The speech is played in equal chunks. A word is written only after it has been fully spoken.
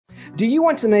Do you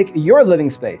want to make your living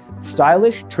space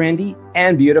stylish, trendy,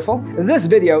 and beautiful? This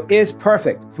video is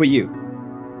perfect for you.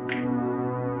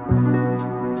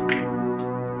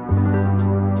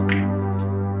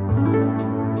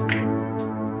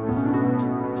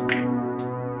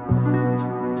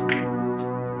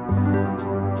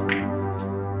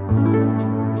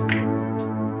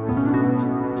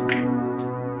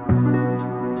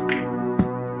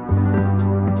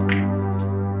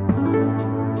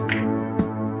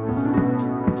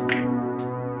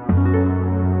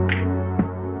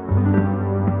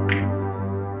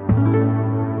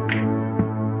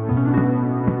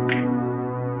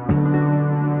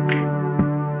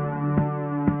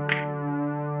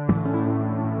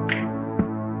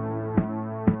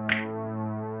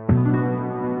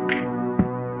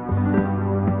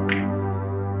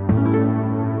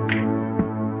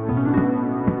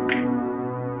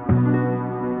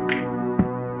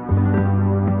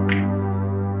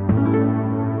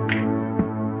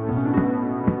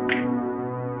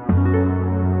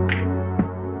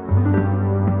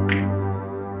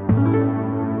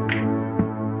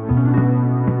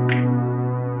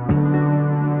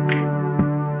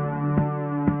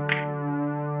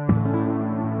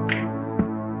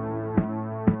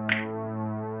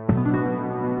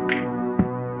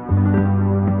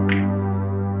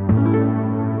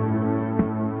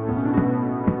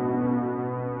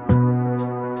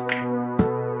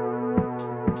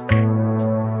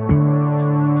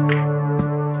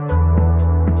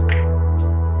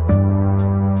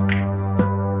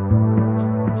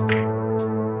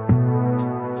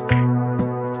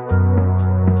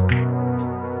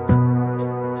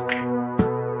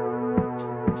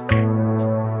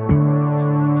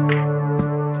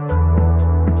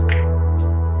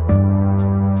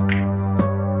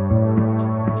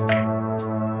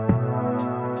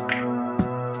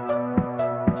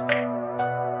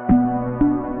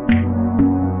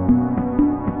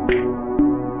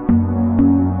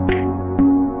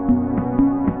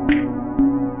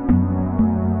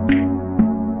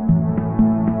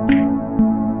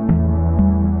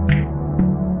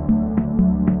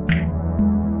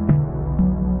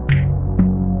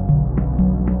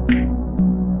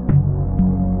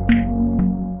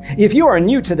 If you are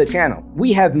new to the channel,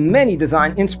 we have many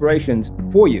design inspirations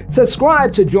for you.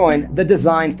 Subscribe to join the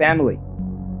design family.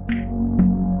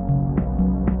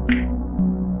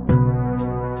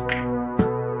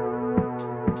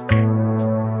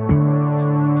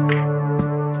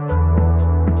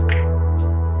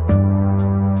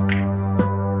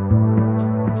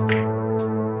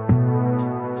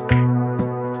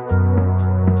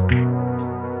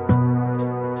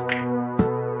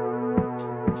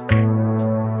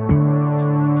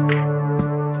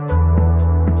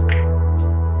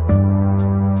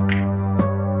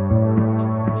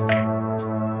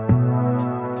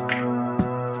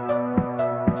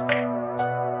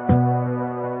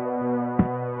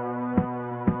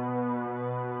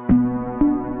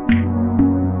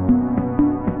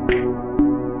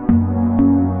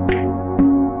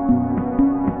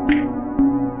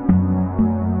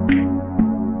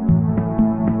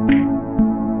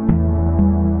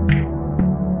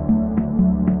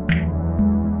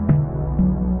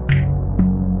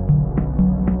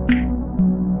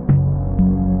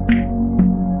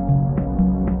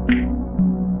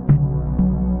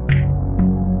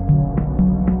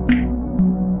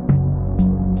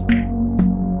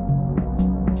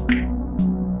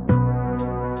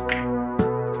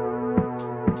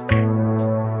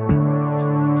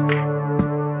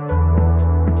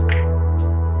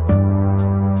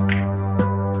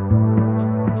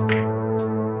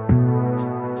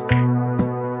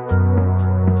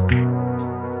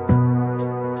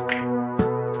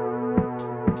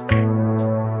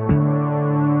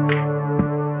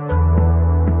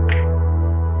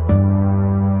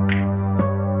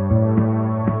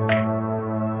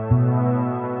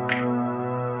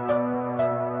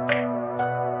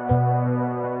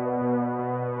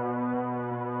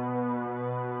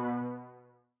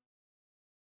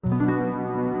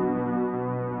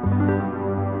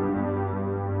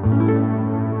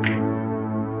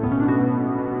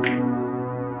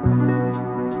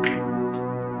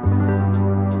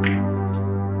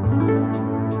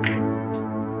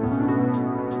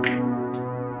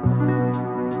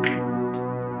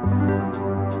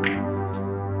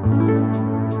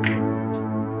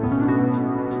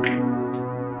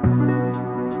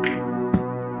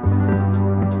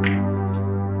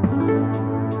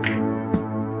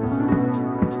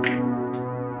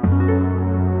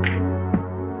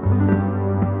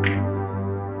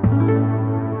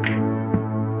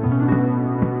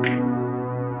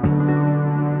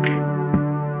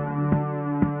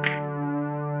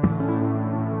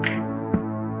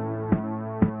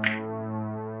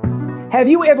 Have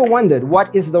you ever wondered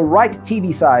what is the right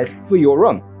TV size for your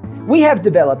room? We have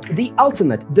developed the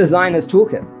ultimate designer's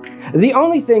toolkit. The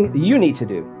only thing you need to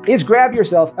do is grab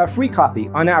yourself a free copy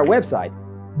on our website,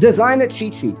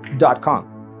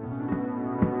 designercheatsheet.com.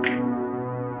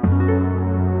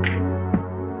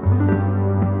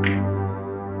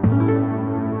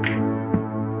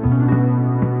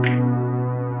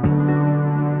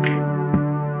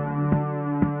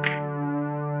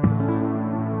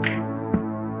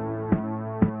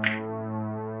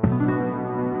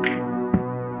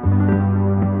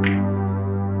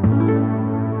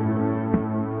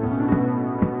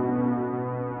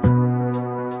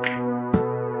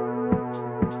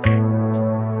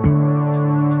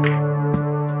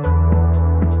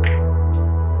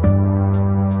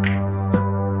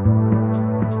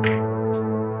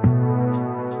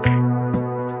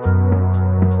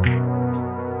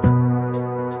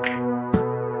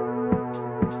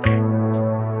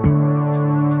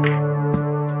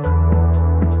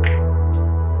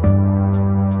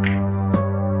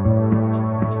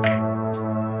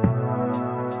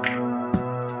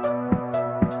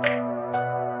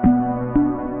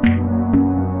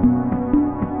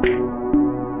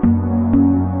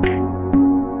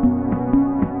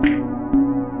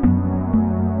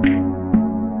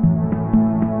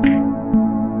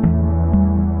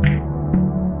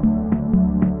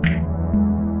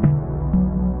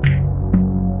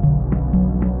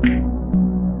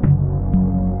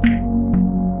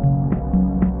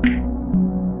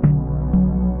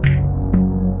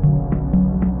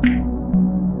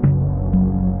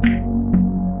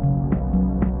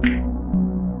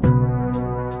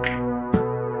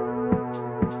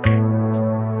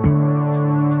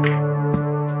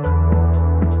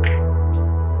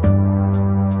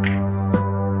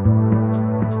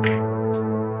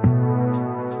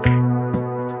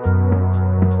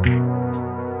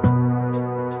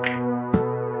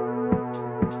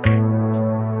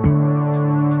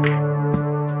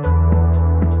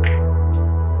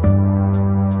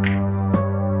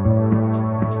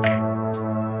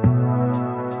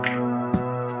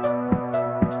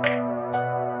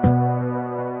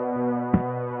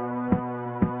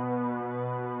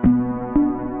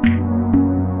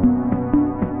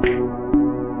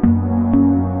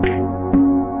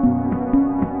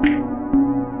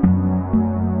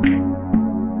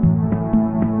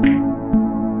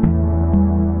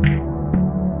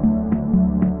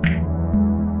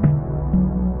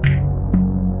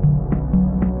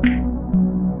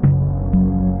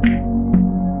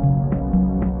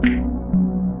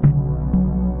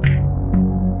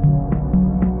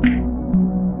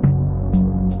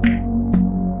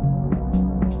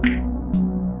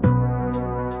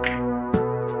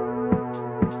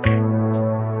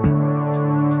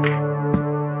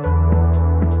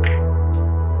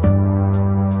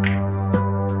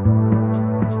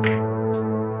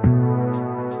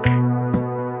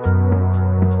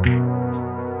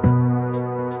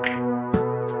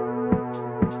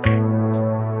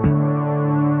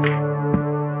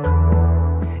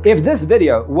 If this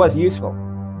video was useful,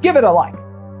 give it a like.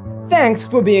 Thanks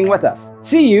for being with us.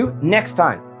 See you next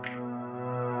time.